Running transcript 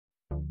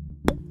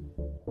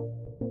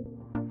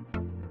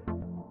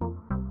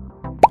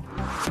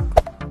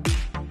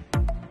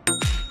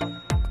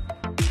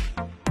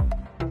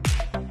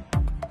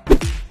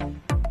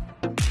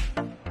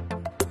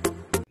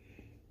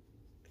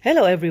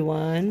Hello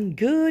everyone,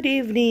 good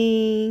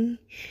evening.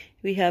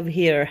 We have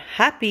here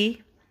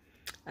Happy,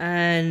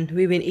 and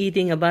we've been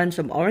eating a bunch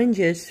of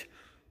oranges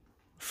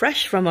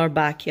fresh from our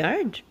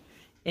backyard,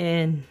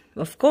 and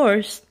of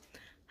course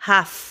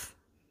half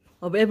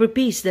of every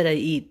piece that I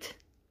eat,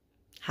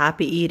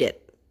 Happy eat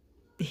it.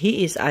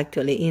 He is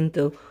actually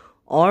into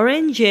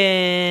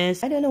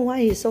oranges. I don't know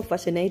why he's so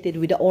fascinated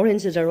with the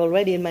oranges that are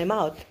already in my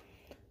mouth,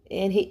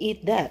 and he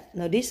eat that.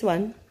 Now this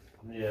one,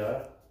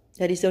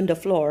 that is on the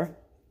floor,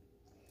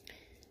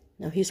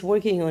 now he's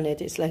working on it.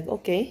 It's like,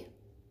 okay,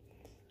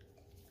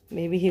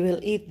 maybe he will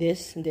eat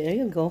this. There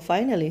you go,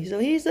 finally. So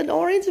he's an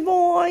orange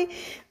boy.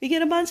 We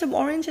get a bunch of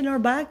orange in our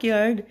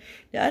backyard.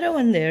 The other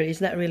one there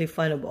is not really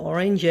fond of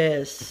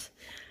oranges.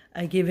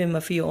 I give him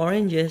a few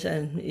oranges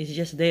and he's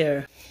just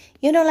there.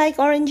 You don't like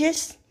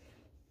oranges?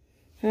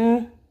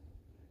 This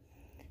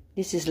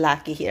is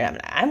Lucky here.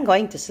 I'm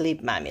going to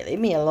sleep, Mommy. Leave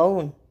me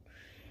alone.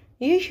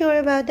 You sure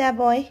about that,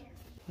 boy?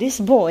 This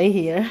boy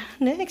here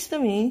next to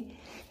me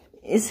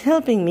is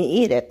helping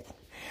me eat it.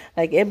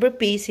 Like every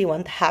piece, he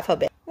wants half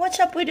of it. What's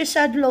up with the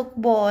sad look,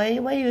 boy?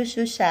 Why are you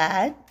so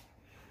sad?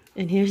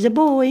 And here's the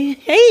boy.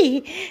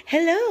 Hey,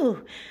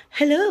 hello.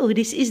 Hello,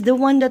 this is the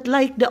one that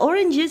liked the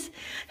oranges.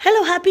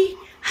 Hello, Happy.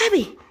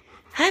 Happy.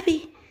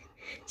 Happy.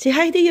 Say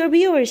hi to your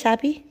viewers,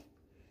 Happy.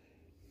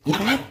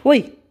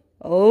 Wait.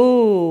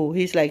 Oh,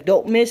 he's like,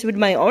 don't mess with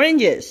my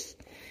oranges.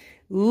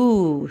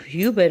 Ooh,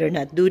 you better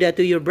not do that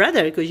to your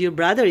brother, because your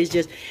brother is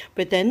just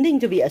pretending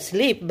to be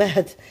asleep,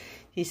 but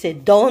he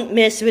said, don't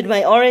mess with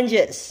my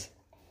oranges.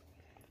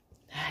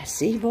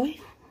 See, boy?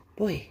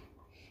 Boy,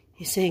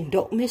 he's saying,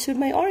 don't mess with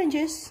my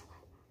oranges.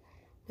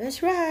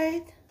 That's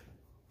right.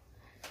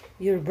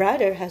 Your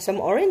brother has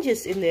some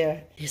oranges in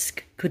there. This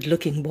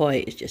good-looking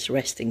boy is just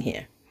resting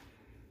here.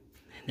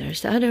 And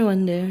there's the other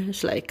one there.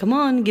 It's like, come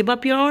on, give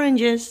up your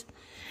oranges.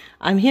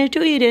 I'm here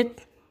to eat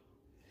it.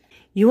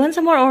 You want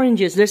some more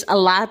oranges? There's a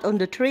lot on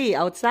the tree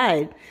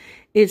outside.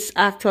 It's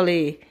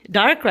actually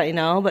dark right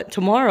now, but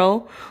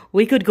tomorrow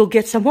we could go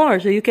get some more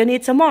so you can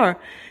eat some more.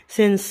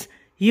 Since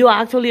you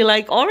actually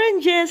like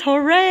oranges,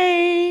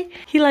 hooray!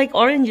 He like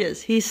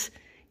oranges. He's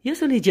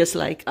usually just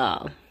like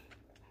a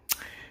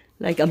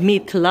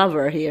meat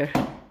lover here.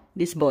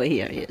 This boy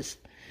here is.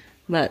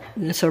 But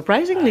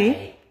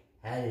surprisingly,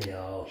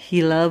 hello.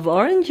 He loves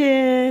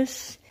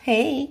oranges.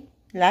 Hey,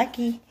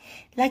 Lucky.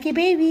 Lucky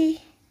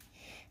baby.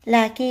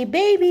 Lucky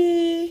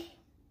baby.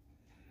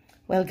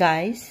 Well,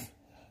 guys,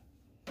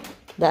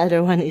 the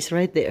other one is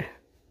right there.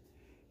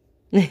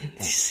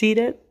 See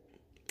that?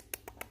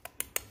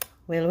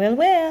 Well, well,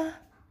 well.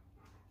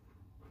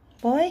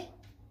 Boy,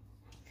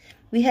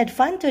 we had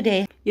fun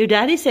today. Your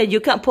daddy said you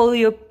can't pull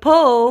your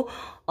paw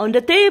on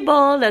the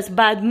table. That's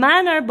bad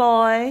manner,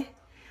 boy.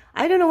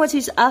 I don't know what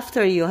he's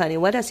after you, honey.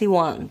 What does he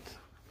want?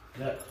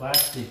 That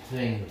plastic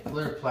thing, the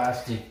clear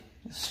plastic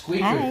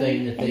squeaker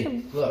thing that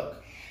they,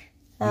 look.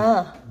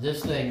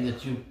 This thing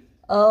that you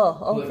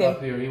put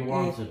up here, he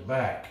wants it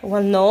back.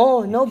 Well,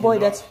 no, boy,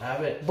 that's...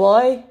 Have it.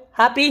 Boy,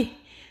 Happy,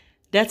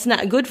 that's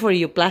not good for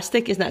you.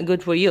 Plastic is not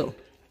good for you.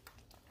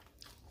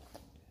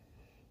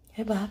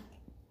 Hey, Bob,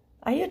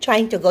 are you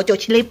trying to go to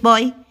sleep,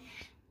 boy?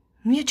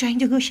 Are you trying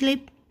to go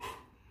sleep?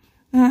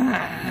 The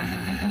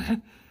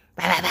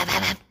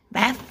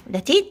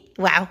teeth?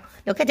 Wow,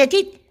 look at the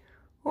teeth.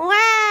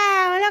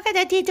 Wow, look at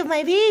the teeth of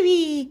my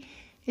baby.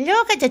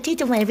 Look at the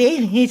teeth of my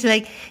baby. He's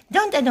like,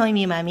 don't annoy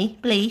me, Mommy,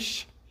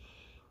 please.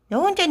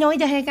 Don't annoy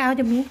the heck out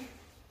of me.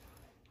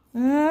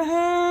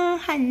 Hello.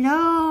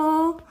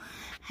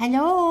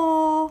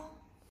 Hello.